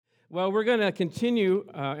Well, we're going to continue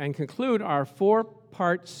and conclude our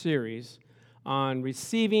four-part series on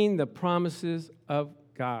receiving the promises of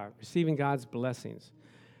God, receiving God's blessings.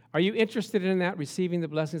 Are you interested in that, receiving the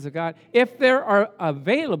blessings of God? If they're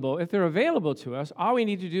available to us, all we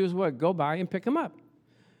need to do is what? Go by and pick them up.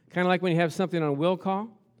 Kind of like when you have something on will call.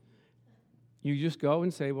 You just go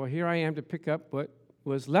and say, well, here I am to pick up what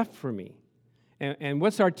was left for me. And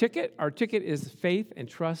what's our ticket? Our ticket is faith and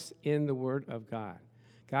trust in the Word of God.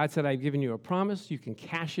 God said, I've given you a promise. You can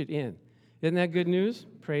cash it in. Isn't that good news?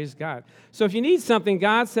 Praise God. So if you need something,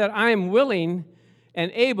 God said, I am willing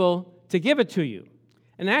and able to give it to you.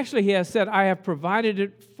 And actually, he has said, I have provided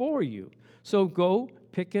it for you. So go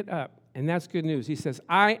pick it up. And that's good news. He says,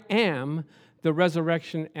 I am the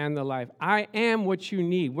resurrection and the life. I am what you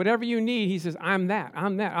need. Whatever you need, he says, I'm that.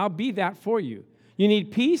 I'm that. I'll be that for you. You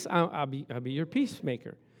need peace? I'll be your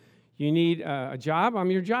peacemaker. You need a job?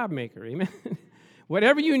 I'm your job maker. Amen.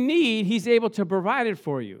 Whatever you need, he's able to provide it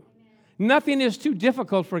for you. Amen. Nothing is too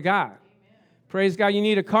difficult for God. Amen. Praise God. You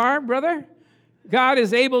need a car, brother? God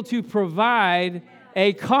is able to provide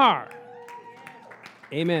a car.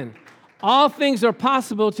 Amen. All things are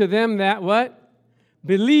possible to them that what?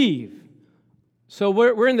 Believe. So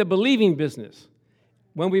we're in the believing business.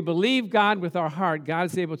 When we believe God with our heart, God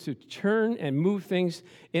is able to turn and move things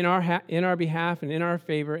in our behalf and in our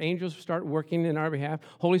favor. Angels start working in our behalf.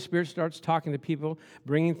 Holy Spirit starts talking to people,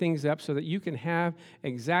 bringing things up so that you can have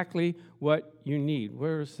exactly what you need.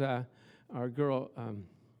 Where's our girl?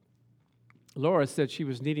 Laura said she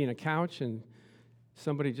was needing a couch, and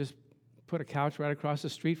somebody just put a couch right across the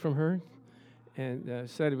street from her and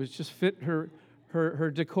said it was just fit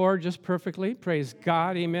her decor just perfectly. Praise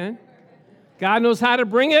God, amen. God knows how to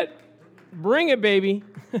bring it. Bring it, baby.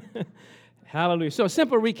 Hallelujah. So a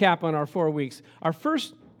simple recap on our 4 weeks. Our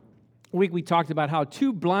first week, we talked about how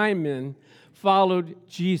two blind men followed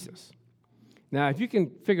Jesus. Now, if you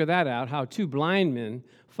can figure that out, how two blind men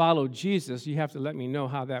followed Jesus, you have to let me know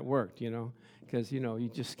how that worked, because,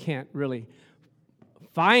 you just can't really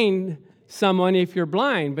find someone if you're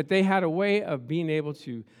blind, but they had a way of being able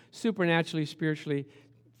to supernaturally, spiritually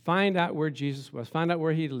find out where Jesus was, find out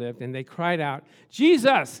where he lived, and they cried out,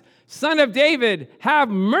 Jesus, Son of David, have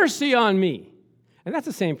mercy on me. And that's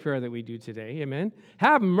the same prayer that we do today, amen?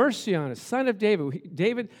 Have mercy on us, Son of David.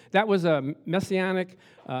 David, that was a messianic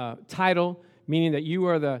title, meaning that you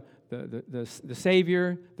are the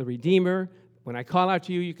Savior, the Redeemer. When I call out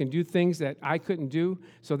to you, you can do things that I couldn't do.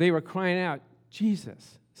 So they were crying out,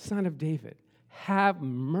 Jesus, Son of David, have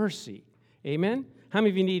mercy. Amen? How many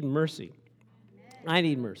of you need mercy? I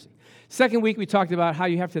need mercy. Second week, we talked about how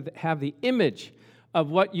you have to have the image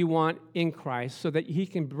of what you want in Christ so that he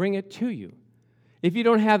can bring it to you. If you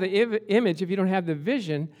don't have the image, if you don't have the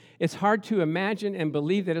vision, it's hard to imagine and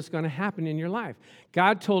believe that it's going to happen in your life.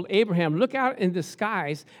 God told Abraham, look out in the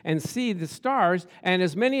skies and see the stars, and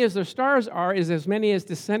as many as the stars are is as many as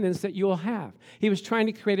descendants that you will have. He was trying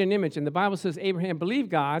to create an image, and the Bible says Abraham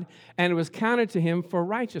believed God, and it was counted to him for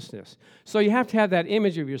righteousness. So you have to have that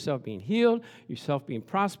image of yourself being healed, yourself being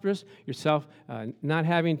prosperous, yourself not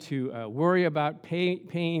having to worry about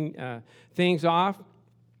paying things off,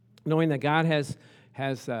 knowing that God has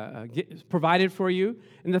provided for you.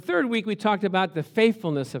 In the third week, we talked about the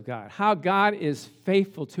faithfulness of God, how God is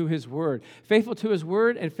faithful to his word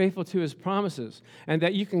and faithful to his promises, and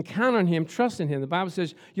that you can count on him, trust in him. The Bible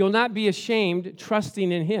says you'll not be ashamed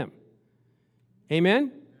trusting in him.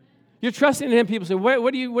 Amen? You're trusting in him. People say,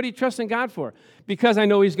 what are you trusting God for? Because I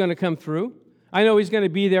know he's going to come through. I know he's going to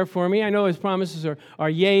be there for me. I know his promises are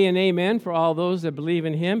yea and amen for all those that believe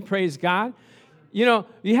in him. Praise God. You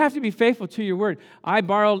have to be faithful to your word. I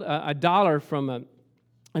borrowed $1 from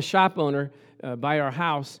a shop owner by our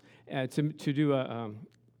house to do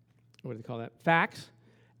what do they call that? Fax.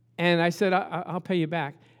 And I said, I'll pay you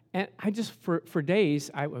back. And I just, for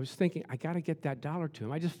days, I was thinking, I got to get that $1 to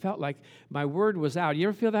him. I just felt like my word was out. You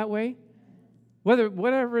ever feel that way?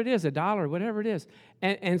 Whatever it is, $1, whatever it is.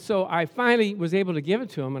 And so I finally was able to give it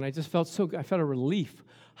to him, and I just felt so good. I felt a relief.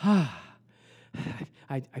 I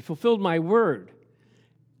fulfilled my word.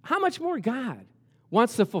 How much more God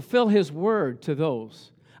wants to fulfill his word to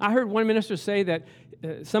those? I heard one minister say that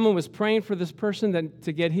someone was praying for this person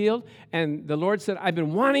to get healed, and the Lord said, I've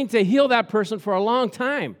been wanting to heal that person for a long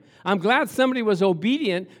time. I'm glad somebody was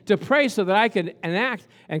obedient to pray so that I could enact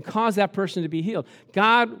and cause that person to be healed.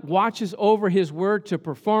 God watches over his word to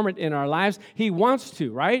perform it in our lives. He wants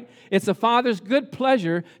to, right? It's the Father's good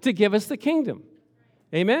pleasure to give us the kingdom.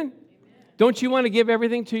 Amen? Don't you want to give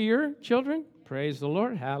everything to your children? Praise the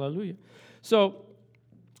Lord. Hallelujah. So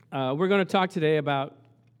we're going to talk today about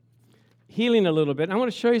healing a little bit. I want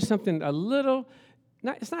to show you something a little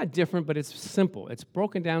it's not different, but it's simple. It's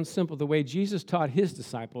broken down simple, the way Jesus taught his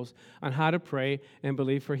disciples on how to pray and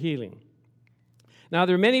believe for healing. Now,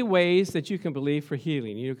 there are many ways that you can believe for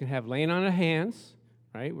healing. You can have laying on of hands,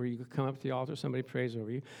 right, where you could come up to the altar, somebody prays over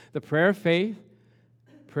you. The prayer of faith,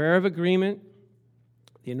 prayer of agreement,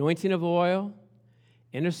 the anointing of oil,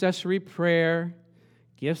 intercessory prayer,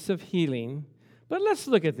 gifts of healing. But let's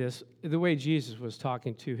look at this, the way Jesus was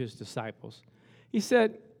talking to his disciples. He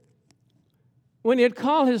said, when he had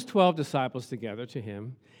called his 12 disciples together to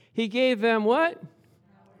him, he gave them what?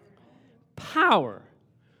 Power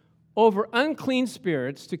over unclean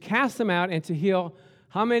spirits to cast them out and to heal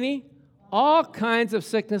how many? All kinds of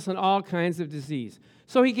sickness and all kinds of disease.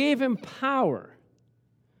 So he gave him power.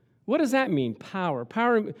 What does that mean, power?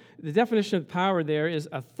 Power, the definition of power there is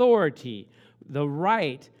authority, the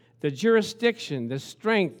right, the jurisdiction, the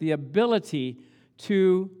strength, the ability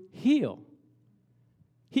to heal.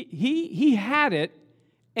 He had it,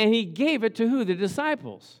 and he gave it to who? The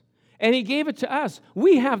disciples. And he gave it to us.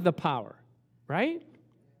 We have the power, right?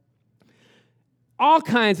 All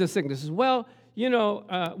kinds of sicknesses. Well,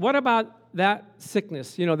 what about that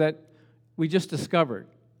sickness, that we just discovered?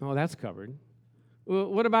 Oh, that's covered. Well,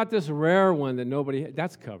 what about this rare one that nobody,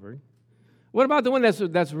 that's covered. What about the one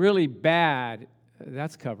that's really bad?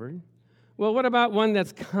 That's covered. Well, what about one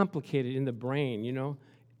that's complicated in the brain,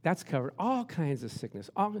 That's covered. All kinds of sickness.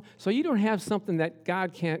 So you don't have something that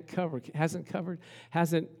God can't cover,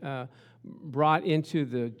 hasn't brought into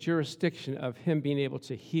the jurisdiction of him being able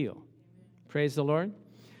to heal. Praise the Lord.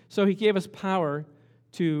 So he gave us power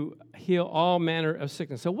to heal all manner of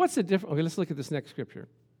sickness. So what's the difference? Okay, let's look at this next scripture.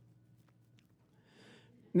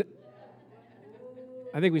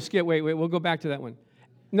 I think we skip. Wait, we'll go back to that one.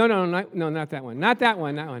 No, not that one. Not that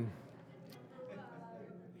one, that one.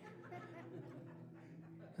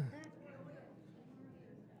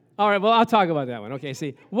 All right, well, I'll talk about that one. Okay,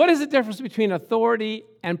 see, what is the difference between authority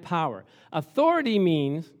and power? Authority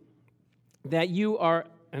means that you are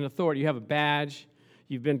an authority. You have a badge.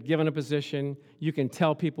 You've been given a position. You can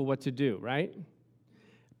tell people what to do, right?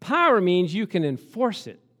 Power means you can enforce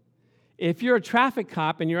it. If you're a traffic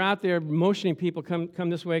cop and you're out there motioning people, come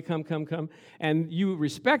this way, come, and you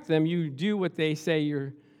respect them, you do what they say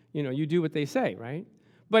you do what they say, right?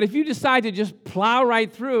 But if you decide to just plow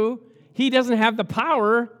right through, he doesn't have the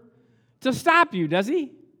power to stop you, does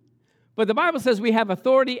he? But the Bible says we have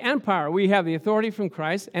authority and power. We have the authority from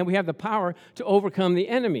Christ, and we have the power to overcome the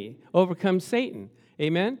enemy, overcome Satan.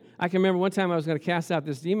 Amen? I can remember one time I was going to cast out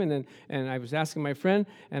this demon, and I was asking my friend,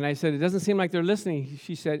 and I said, it doesn't seem like they're listening.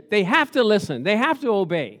 She said, they have to listen. They have to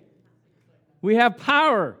obey. We have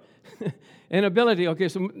power and ability. Okay,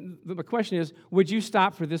 so the question is, would you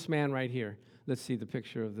stop for this man right here? Let's see the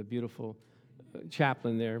picture of the beautiful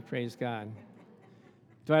chaplain there. Praise God.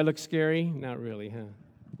 Do I look scary? Not really, huh?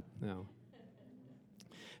 No.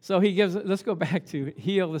 So let's go back to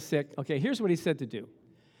heal the sick. Okay, here's what he said to do.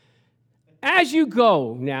 As you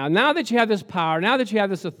go now that you have this power, now that you have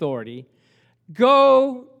this authority,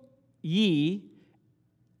 go ye,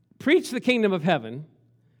 preach the kingdom of heaven.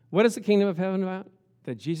 What is the kingdom of heaven about?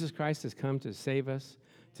 That Jesus Christ has come to save us,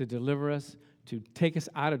 to deliver us, to take us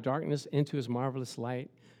out of darkness into his marvelous light,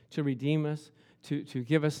 to redeem us, to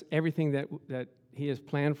give us everything that he has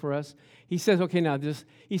planned for us. He says, okay,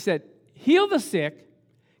 he said, heal the sick,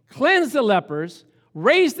 cleanse the lepers,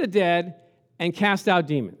 raise the dead, and cast out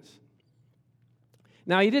demons.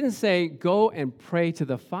 Now, he didn't say, go and pray to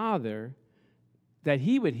the Father that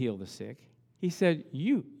he would heal the sick. He said,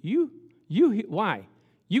 why?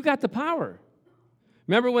 You got the power.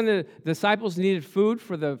 Remember when the disciples needed food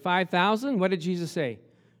for the 5,000? What did Jesus say?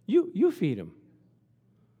 You feed them.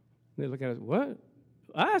 They look at us, what?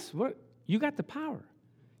 Us? What? You got the power.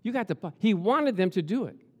 You got the power. He wanted them to do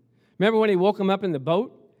it. Remember when he woke them up in the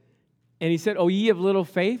boat? And he said, oh, ye of little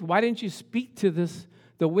faith, why didn't you speak to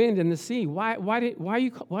the wind and the sea? Why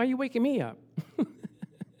are you waking me up?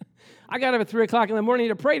 I got up at 3 o'clock in the morning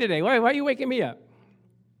to pray today. Why are you waking me up?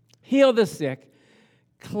 Heal the sick,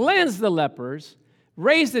 cleanse the lepers,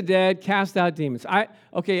 raise the dead, cast out demons.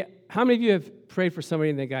 Okay, how many of you have prayed for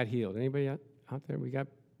somebody and they got healed? Anybody out there? We got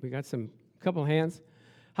couple hands.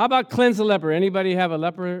 How about cleanse the leper? Anybody have a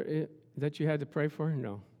leper that you had to pray for?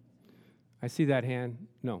 No. I see that hand.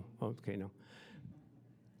 No. Okay, no.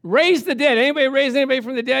 Raise the dead. Anybody raised anybody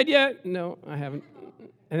from the dead yet? No, I haven't.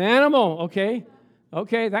 An animal. Okay,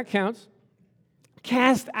 that counts.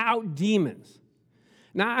 Cast out demons.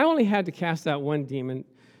 Now, I only had to cast out one demon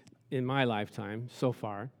in my lifetime so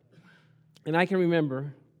far. And I can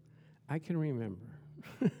remember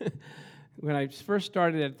when I first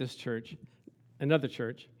started at this church, another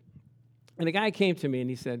church, And a guy came to me and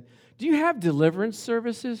he said, do you have deliverance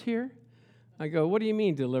services here? I go, what do you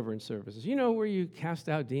mean deliverance services? You know where you cast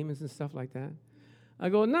out demons and stuff like that? I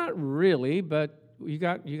go, not really, but you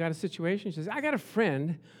got a situation? He says, I got a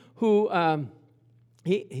friend who,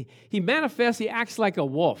 he manifests, he acts like a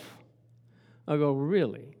wolf. I go,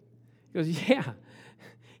 really? He goes, yeah.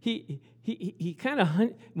 He kind of,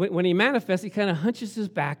 when he manifests, he kind of hunches his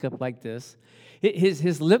back up like this.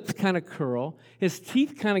 His lips kind of curl, his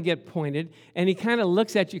teeth kind of get pointed, and he kind of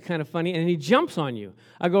looks at you kind of funny, and he jumps on you.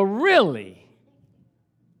 I go, really?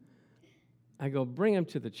 I go, bring him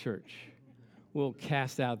to the church. We'll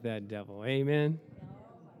cast out that devil. Amen?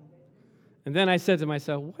 And then I said to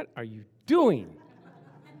myself, what are you doing?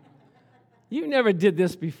 You never did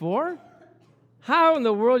this before. How in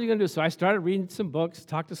the world are you going to do? So I started reading some books,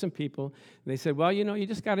 talked to some people. And they said, well, you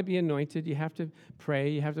just got to be anointed. You have to pray.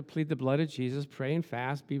 You have to plead the blood of Jesus, pray and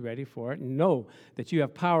fast, be ready for it, and know that you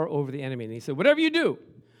have power over the enemy. And he said, whatever you do,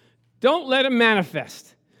 don't let him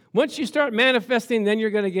manifest. Once you start manifesting, then you're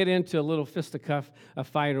going to get into a little fisticuff, a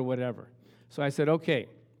fight or whatever. So I said, okay.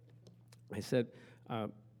 I said,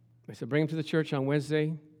 bring him to the church on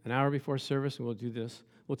Wednesday, an hour before service, and we'll do this.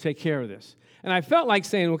 We'll take care of this. And I felt like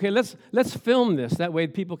saying, okay, let's film this. That way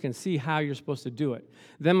people can see how you're supposed to do it.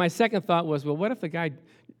 Then my second thought was, well, what if the guy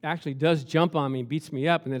actually does jump on me and beats me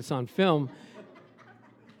up, and then it's on film?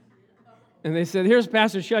 And they said, here's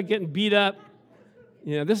Pastor Chuck getting beat up.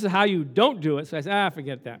 This is how you don't do it. So I said,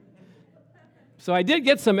 forget that. So I did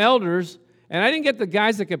get some elders, and I didn't get the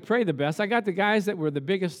guys that could pray the best. I got the guys that were the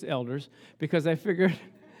biggest elders, because I figured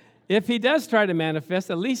if he does try to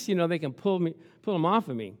manifest, at least, they can pull him off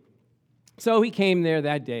of me. So he came there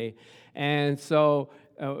that day, and so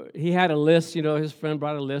he had a list. His friend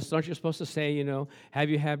brought a list. Aren't you supposed to say, have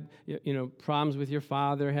you had, problems with your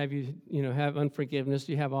father? Have you, have unforgiveness?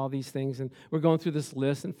 Do you have all these things? And we're going through this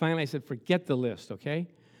list, and finally I said, forget the list, okay?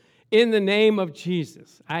 In the name of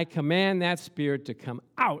Jesus, I command that spirit to come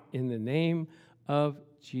out in the name of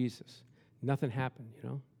Jesus. Nothing happened,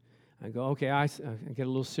 I go, okay, I get a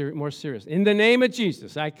little more serious. In the name of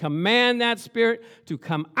Jesus, I command that spirit to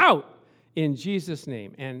come out in Jesus'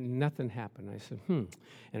 name. And nothing happened. I said,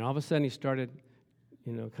 And all of a sudden he started,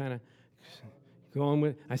 kind of going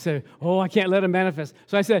with, I said, I can't let him manifest.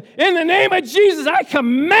 So I said, in the name of Jesus, I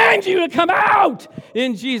command you to come out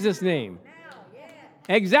in Jesus' name.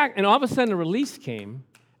 Exactly. And all of a sudden a release came,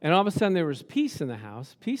 and all of a sudden there was peace in the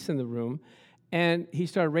house, peace in the room, and he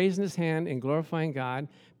started raising his hand and glorifying God,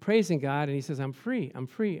 praising God, and he says, I'm free, I'm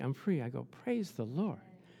free, I'm free. I go, praise the Lord.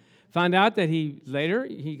 Found out that he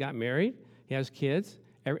got married, he has kids,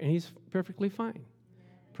 and he's perfectly fine.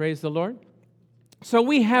 Praise the Lord. So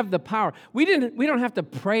we have the power. We don't have to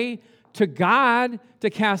pray to God to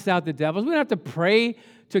cast out the devils. We don't have to pray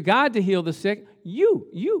to God to heal the sick.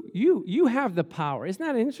 You have the power. Isn't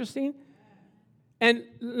that interesting? And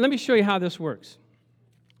let me show you how this works.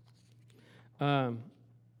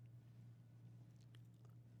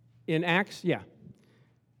 In Acts,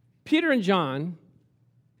 Peter and John,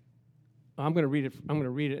 I'm going to read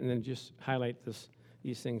it and then just highlight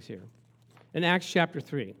these things here. In Acts chapter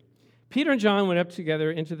 3, Peter and John went up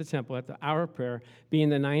together into the temple at the hour of prayer, being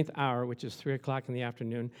the 9th hour, which is 3 o'clock in the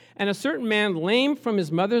afternoon. And a certain man, lame from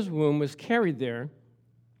his mother's womb, was carried there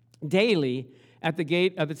daily at the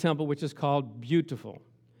gate of the temple, which is called Beautiful,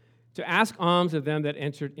 to ask alms of them that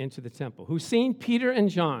entered into the temple, who, seeing Peter and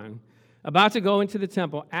John about to go into the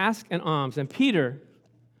temple, asked an alms. And Peter,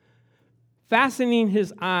 fastening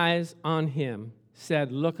his eyes on him,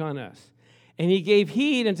 said, look on us. And he gave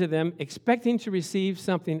heed unto them, expecting to receive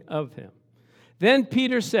something of him. Then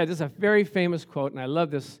Peter said, this is a very famous quote, and I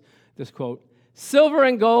love this quote, silver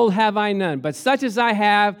and gold have I none, but such as I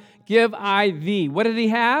have give I thee. What did he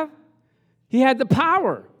have? He had the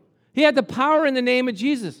power. He had the power in the name of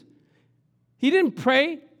Jesus. He didn't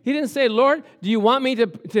pray. He didn't say, Lord, do you want me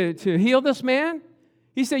to heal this man?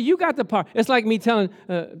 He said, you got the power. It's like me telling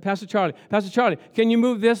Pastor Charlie, can you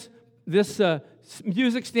move this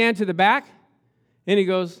music stand to the back? And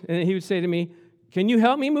he would say to me, can you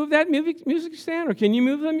help me move that music stand? Or can you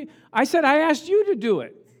move them? I said, I asked you to do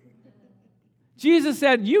it. Jesus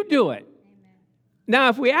said, you do it. Amen. Now,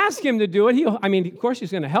 if we ask him to do it, of course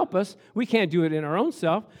he's going to help us. We can't do it in our own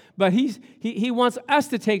self, but he wants us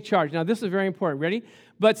to take charge. Now, this is very important. Ready?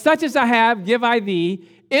 But such as I have, give I thee.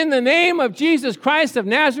 In the name of Jesus Christ of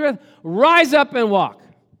Nazareth, rise up and walk.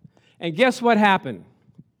 And guess what happened?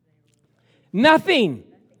 Nothing.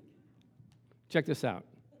 Check this out.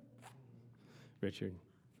 Richard,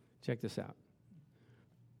 check this out.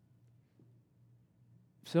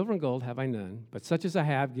 Silver and gold have I none, but such as I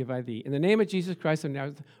have give I thee. In the name of Jesus Christ of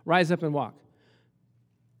Nazareth, rise up and walk.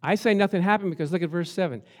 I say nothing happened because look at verse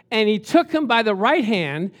 7. And he took him by the right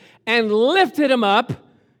hand and lifted him up.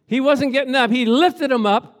 He wasn't getting up. He lifted him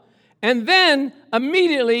up. And then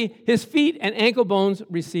immediately his feet and ankle bones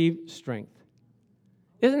received strength.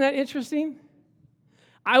 Isn't that interesting?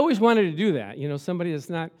 I always wanted to do that. Somebody that's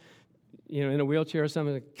not, in a wheelchair or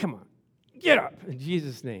something, like, come on, get up in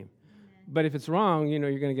Jesus' name. But if it's wrong, you're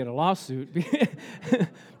going to get a lawsuit.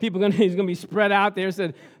 He's going to be spread out there and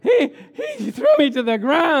said, he threw me to the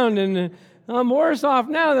ground, and I'm worse off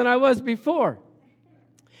now than I was before.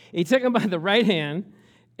 He took him by the right hand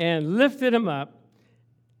and lifted him up,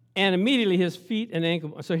 and immediately his feet and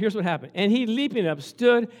ankle. So here's what happened. And he, leaping up,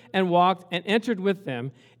 stood and walked and entered with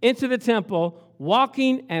them into the temple,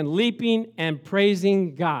 walking and leaping and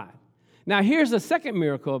praising God. Now, here's the second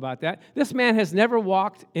miracle about that. This man has never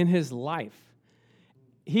walked in his life.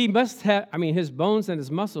 He must have, his bones and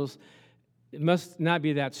his muscles must not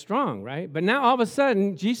be that strong, right? But now, all of a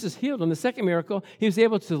sudden, Jesus healed him. The second miracle, he was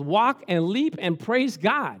able to walk and leap and praise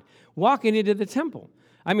God, walking into the temple.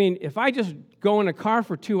 If I just go in a car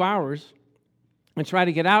for 2 hours and try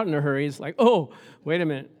to get out in a hurry, it's like, oh, wait a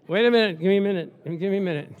minute, give me a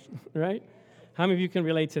minute, right? How many of you can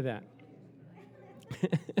relate to that?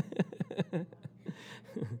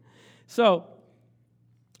 So,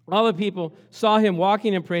 all the people saw him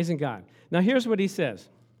walking and praising God. Now, here's what he says.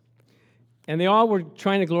 And they all were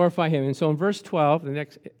trying to glorify him. And so in verse 12, the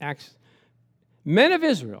next Acts, men of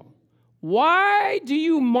Israel, why do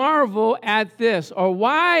you marvel at this? Or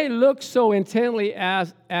why look so intently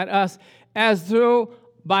at us as though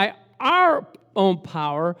by our own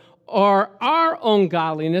power or our own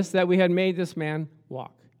godliness that we had made this man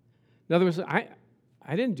walk? In other words, I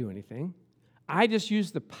didn't do anything. I just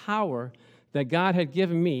used the power that God had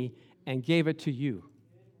given me and gave it to you.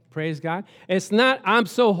 Praise God. It's not, I'm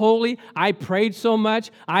so holy, I prayed so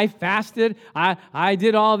much, I fasted, I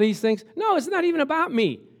did all these things. No, it's not even about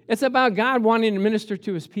me. It's about God wanting to minister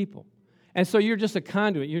to his people. And so you're just a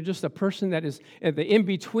conduit. You're just a person that is at the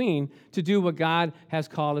in-between to do what God has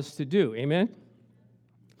called us to do. Amen?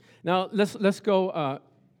 Now, let's go.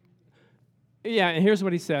 And here's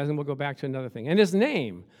what he says, and we'll go back to another thing. And his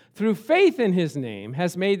name, through faith in his name,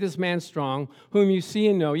 has made this man strong, whom you see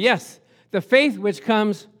and know. Yes, the faith which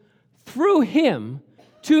comes through him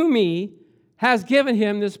to me has given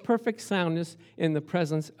him this perfect soundness in the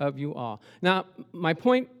presence of you all. Now, my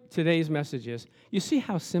point today's message is, you see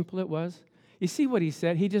how simple it was? You see what he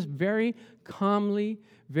said? He just very calmly,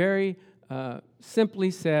 very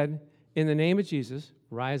simply said, in the name of Jesus,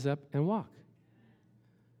 rise up and walk.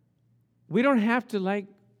 We don't have to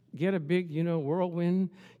get a big, whirlwind,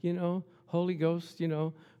 Holy Ghost,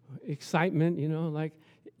 excitement,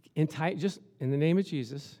 just in the name of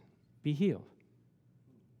Jesus, be healed.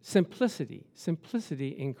 Simplicity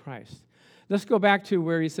in Christ. Let's go back to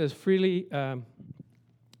where he says, freely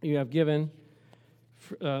you have given.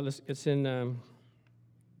 It's in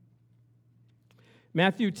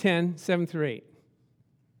Matthew 10, 7 through 8.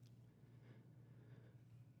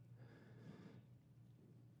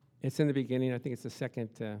 It's in the beginning. I think it's the second.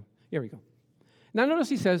 Here we go. Now notice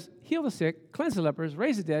he says, heal the sick, cleanse the lepers,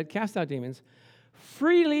 raise the dead, cast out demons.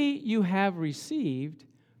 Freely you have received,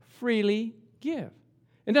 freely give.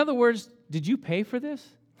 In other words, did you pay for this?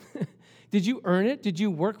 Did you earn it? Did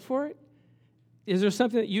you work for it? Is there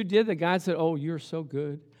something that you did that God said, oh, you're so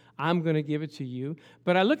good, I'm going to give it to you?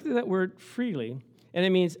 But I looked at that word freely, and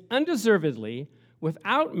it means undeservedly,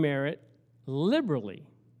 without merit, liberally,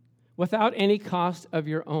 without any cost of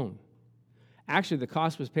your own. Actually, the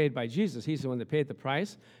cost was paid by Jesus. He's the one that paid the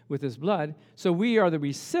price with his blood. So we are the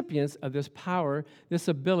recipients of this power, this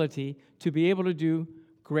ability to be able to do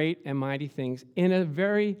great and mighty things in a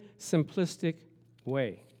very simplistic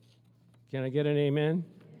way. Can I get an amen?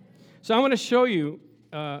 So I want to show you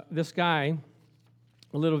this guy,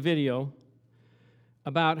 a little video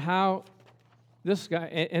about how this guy,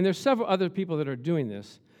 and there's several other people that are doing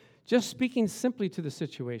this, just speaking simply to the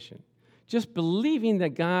situation, just believing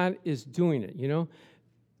that God is doing it,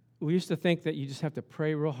 We used to think that you just have to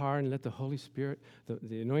pray real hard and let the Holy Spirit,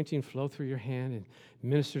 the anointing flow through your hand and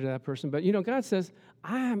minister to that person. But, God says,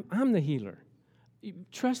 I'm the healer.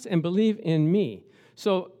 Trust and believe in me.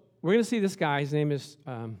 So we're going to see this guy. His name is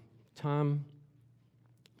Tom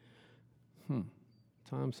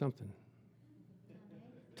something.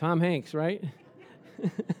 Tom Hanks, right?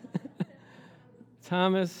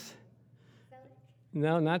 Thomas.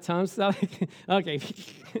 No, not Tom Selleck. Okay.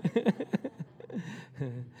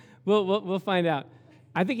 We'll find out.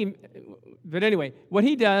 I think but anyway, what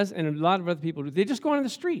he does, and a lot of other people do, they just go on the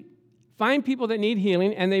street, find people that need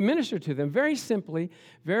healing, and they minister to them very simply,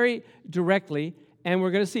 very directly, And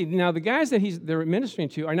we're going to see. Now, the guys that they're ministering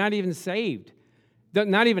to are not even saved. They're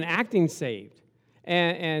not even acting saved.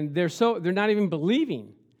 And they're not even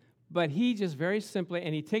believing. But he just very simply,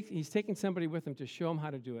 and he's taking somebody with him to show them how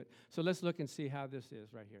to do it. So let's look and see how this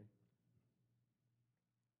is right here.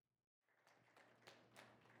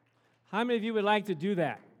 How many of you would like to do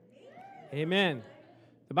that? Amen.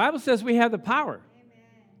 The Bible says we have the power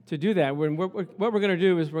to do that. What we're going to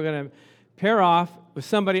do is we're going to pair off with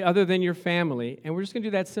somebody other than your family, and we're just going to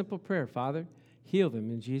do that simple prayer. Father, heal them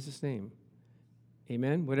in Jesus' name.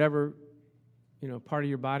 Amen. Whatever, part of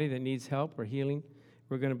your body that needs help or healing,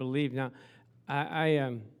 we're going to believe. Now,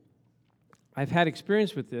 I've had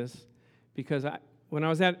experience with this because when I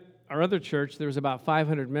was at our other church, there was about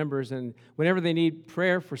 500 members, and whenever they need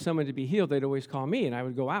prayer for someone to be healed, they'd always call me, and I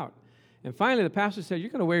would go out. And finally, the pastor said,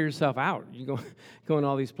 you're going to wear yourself out. You go in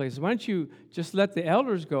all these places. Why don't you just let the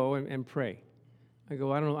elders go and pray? I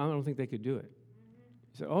go, I don't think they could do it.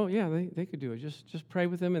 He said, oh, yeah, they could do it. Just pray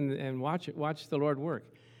with them and watch the Lord work.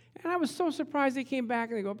 And I was so surprised they came back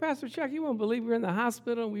and they go, Pastor Chuck, you won't believe we're in the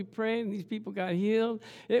hospital and we prayed and these people got healed.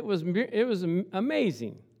 It was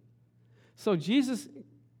amazing. So Jesus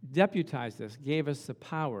deputized us, gave us the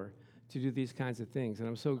power to do these kinds of things, and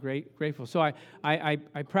I'm so grateful. So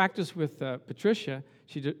I practiced with Patricia.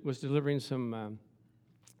 She was delivering some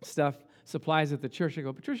supplies at the church. I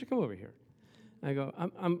go, Patricia, come over here. I go,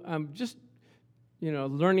 I'm just,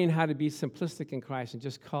 learning how to be simplistic in Christ and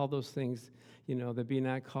just call those things, that be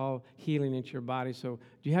not called healing into your body. So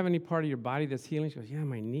do you have any part of your body that's healing? She goes, yeah,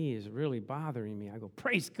 my knee is really bothering me. I go,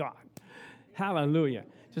 praise God. Hallelujah.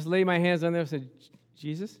 Just lay my hands on there and say,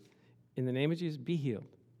 Jesus, in the name of Jesus, be healed.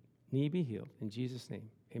 Knee be healed. In Jesus' name,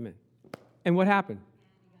 amen. And what happened?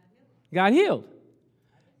 Got healed.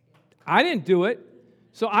 I didn't do it.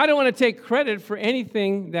 So I don't want to take credit for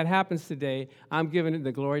anything that happens today. I'm giving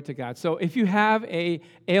the glory to God. So if you have a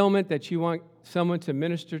ailment that you want someone to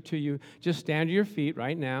minister to you, just stand to your feet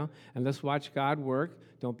right now and let's watch God work.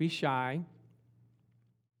 Don't be shy.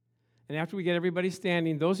 And after we get everybody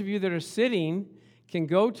standing, those of you that are sitting can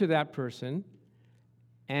go to that person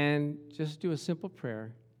and just do a simple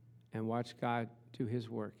prayer and watch God do his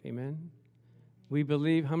work. Amen? We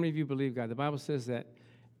believe, how many of you believe God? The Bible says that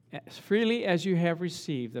as freely as you have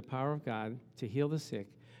received the power of God to heal the sick,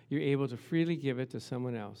 you're able to freely give it to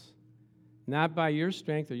someone else. Not by your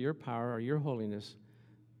strength or your power or your holiness,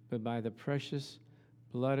 but by the precious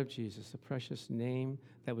blood of Jesus, the precious name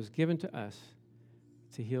that was given to us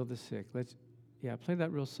to heal the sick. Play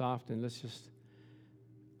that real soft, and let's just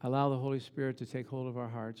allow the Holy Spirit to take hold of our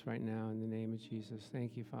hearts right now in the name of Jesus.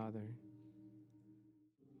 Thank you, Father.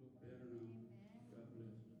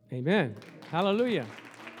 Amen. Hallelujah.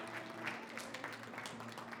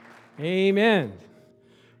 Amen.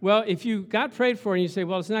 Well, if you got prayed for and you say,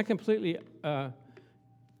 well, it's not completely,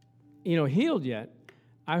 healed yet.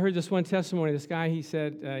 I heard this one testimony. This guy, he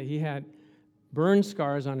said he had burn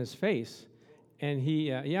scars on his face. And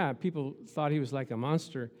people thought he was like a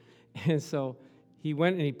monster. And so he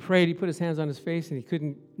went and he prayed. He put his hands on his face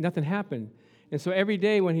and nothing happened. And so every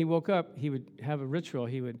day when he woke up, he would have a ritual.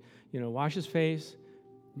 He would, wash his face,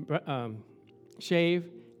 shave,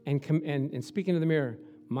 and speak into the mirror.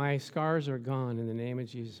 My scars are gone in the name of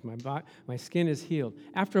Jesus. My skin is healed.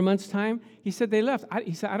 After a month's time, he said they left.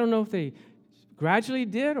 He said, I don't know if they gradually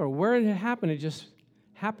did or where it happened. It just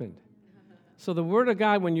happened. So the Word of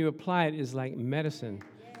God, when you apply it, is like medicine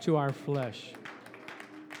to our flesh.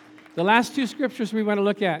 The last two scriptures we want to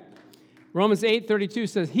look at, Romans 8:32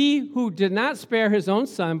 says, He who did not spare his own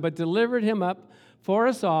son, but delivered him up for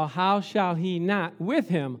us all, how shall he not with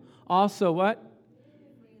him also what?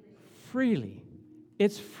 Freely.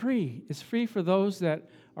 It's free. It's free for those that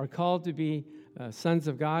are called to be sons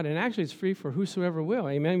of God, and actually it's free for whosoever will.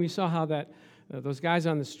 Amen. We saw how that those guys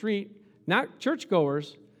on the street, not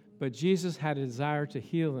churchgoers, but Jesus had a desire to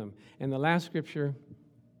heal them. And the last scripture,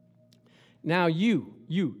 now you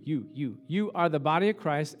are the body of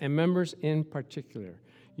Christ and members in particular.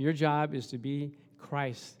 Your job is to be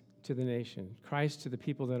Christ to the nation, Christ to the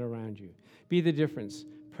people that are around you. Be the difference.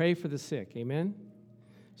 Pray for the sick. Amen?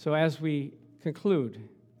 So as we conclude,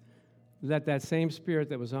 let that same spirit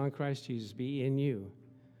that was on Christ Jesus be in you,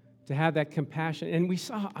 to have that compassion. And we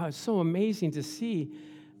saw, it's so amazing to see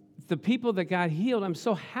the people that got healed. I'm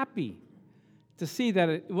so happy to see that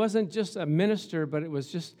it wasn't just a minister, but it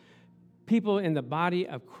was just people in the body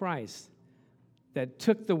of Christ that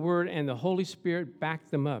took the word and the Holy Spirit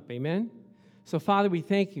backed them up. Amen? So, Father, we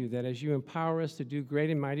thank you that as you empower us to do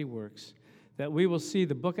great and mighty works, that we will see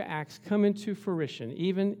the book of Acts come into fruition,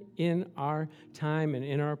 even in our time and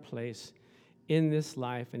in our place, in this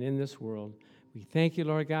life and in this world. We thank you,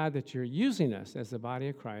 Lord God, that you're using us as the body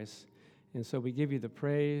of Christ. And so we give you the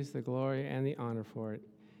praise, the glory, and the honor for it.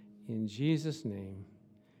 In Jesus' name,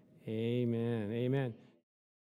 amen.